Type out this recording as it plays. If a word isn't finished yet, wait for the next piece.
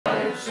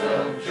heights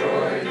of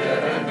joy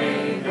that I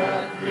may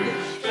not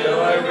reach, till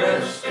I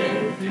rest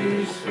in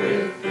peace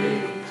with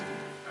thee.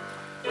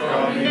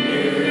 Draw me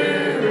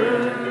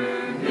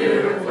nearer,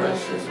 nearer,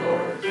 precious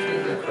Lord,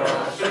 to the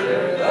cross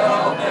where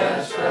thou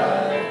hast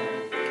died.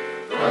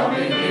 Draw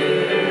me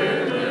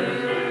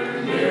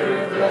nearer,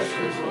 nearer,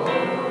 precious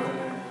Lord,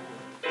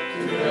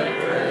 to that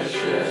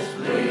precious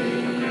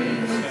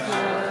bleeding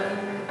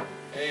side.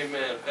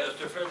 Amen.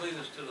 Pastor Fred, lead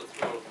us to the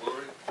throne of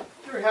glory.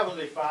 Dear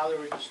Heavenly Father,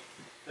 we just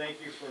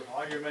thank you for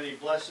all your many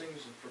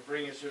blessings and for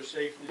bringing us here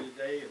safely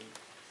today. And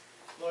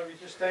Lord, we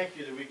just thank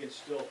you that we can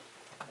still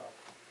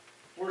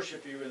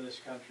worship you in this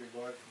country,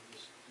 Lord. We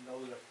just know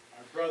that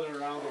our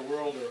brethren around the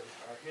world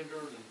are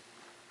hindered and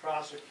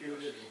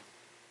prosecuted, and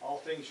all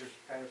things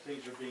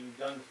are being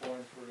done for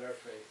them for their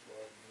faith,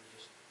 Lord. And we're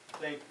just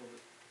thankful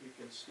that we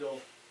can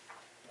still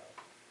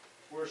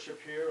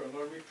worship here. And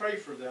Lord, we pray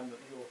for them that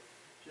you'll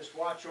just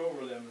watch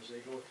over them as they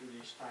go through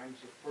these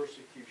times of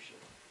persecution.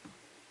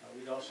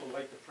 We'd also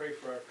like to pray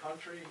for our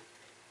country.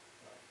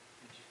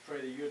 We just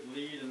pray that you'd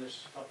lead in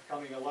this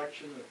upcoming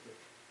election, that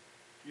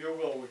your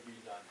will would be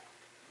done.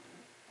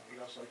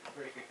 We'd also like to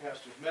pray for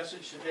Pastor's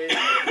message today,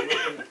 that you're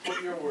looking to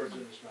put your words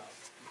in his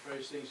mouth. We pray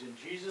these things in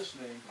Jesus'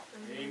 name.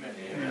 Amen.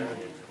 Amen.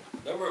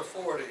 Number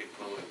 40,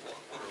 Lord.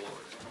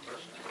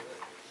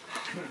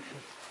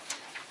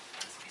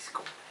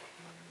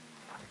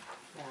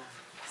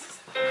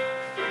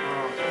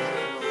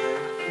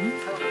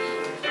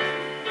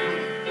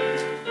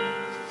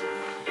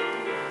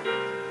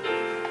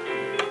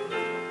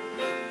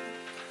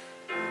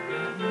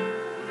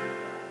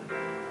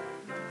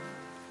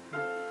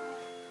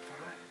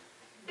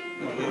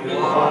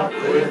 Walk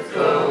with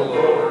the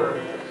Lord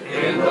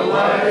in the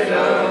light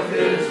of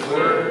his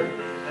word.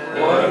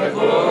 What a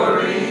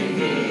glory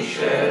he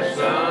sheds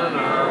on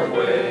our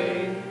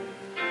way.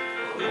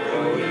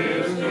 Though he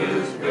is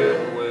his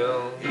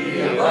goodwill,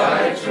 he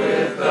abides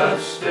with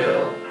us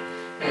still,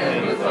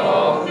 and with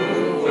all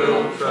who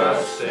will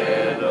trust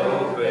and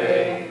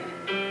obey.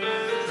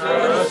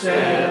 Trust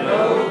and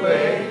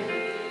obey,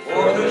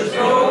 for there's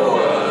no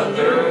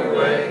other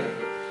way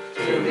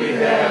to be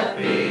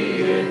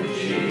happy in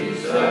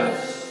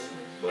Jesus,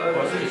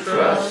 but to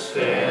trust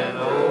and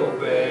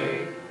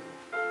obey.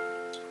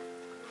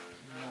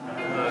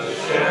 Not a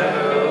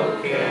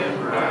shadow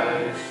can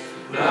rise,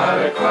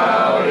 not a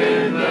cloud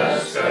in the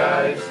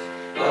skies,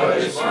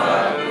 but his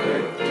smile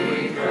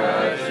quickly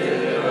drives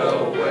it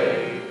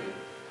away.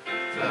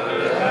 Not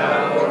a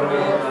doubt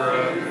or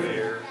a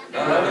fear,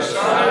 not a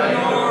sigh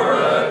nor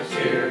a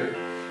tear,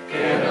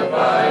 can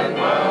abide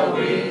while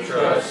we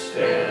trust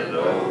and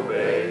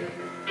obey.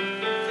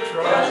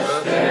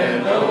 Trust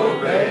and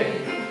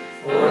obey,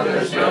 for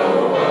there's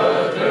no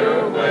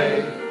other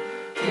way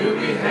to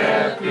be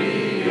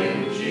happy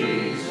in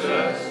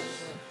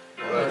Jesus,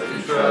 but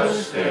to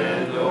trust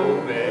and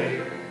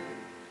obey.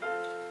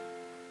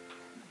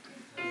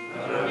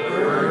 Not a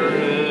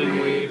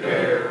burden we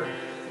bear,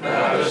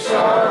 not a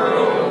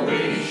sorrow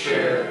we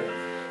share,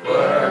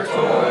 but our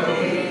toil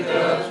he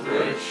does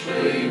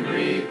richly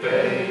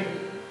repay.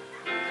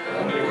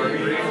 Nor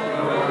grief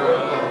nor a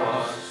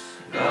loss,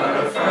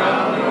 not a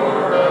frown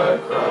or a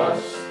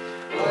cross,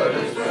 but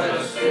is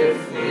blessed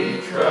if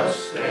we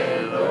trust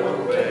and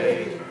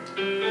obey.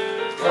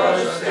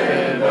 Trust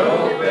and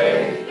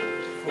obey,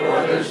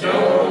 for there's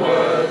no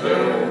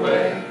other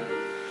way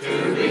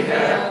to be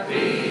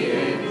happy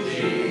in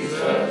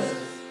Jesus,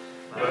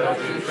 but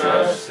to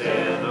trust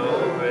and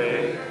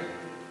obey.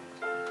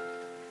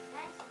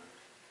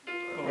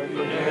 We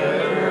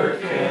never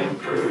can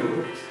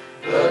prove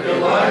the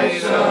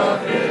delights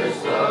of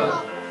his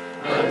love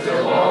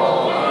until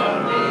all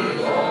on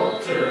the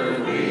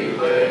altar we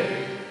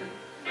lay.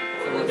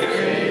 For the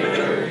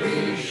favor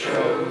he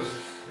shows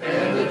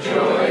and the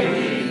joy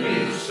he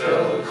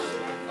bestows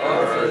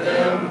are for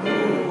them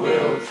who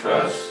will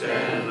trust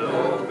and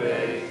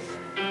obey.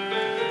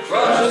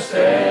 Trust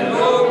and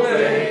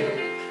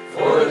obey,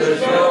 for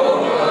there's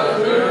no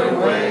other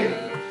way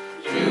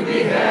to be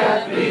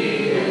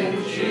happy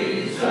in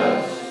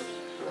Jesus,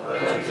 but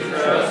to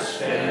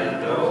trust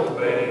and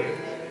obey.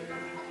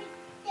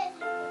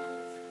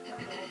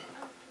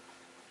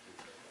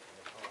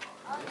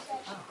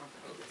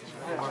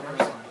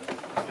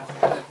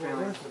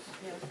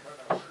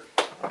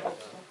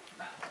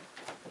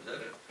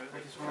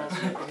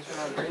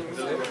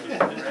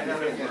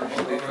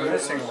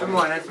 Good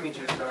morning, nice to meet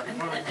you, sir.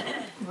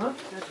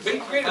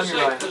 Great to see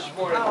you this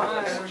morning.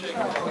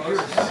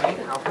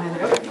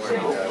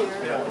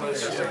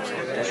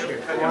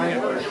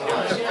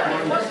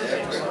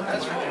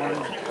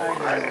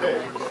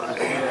 You're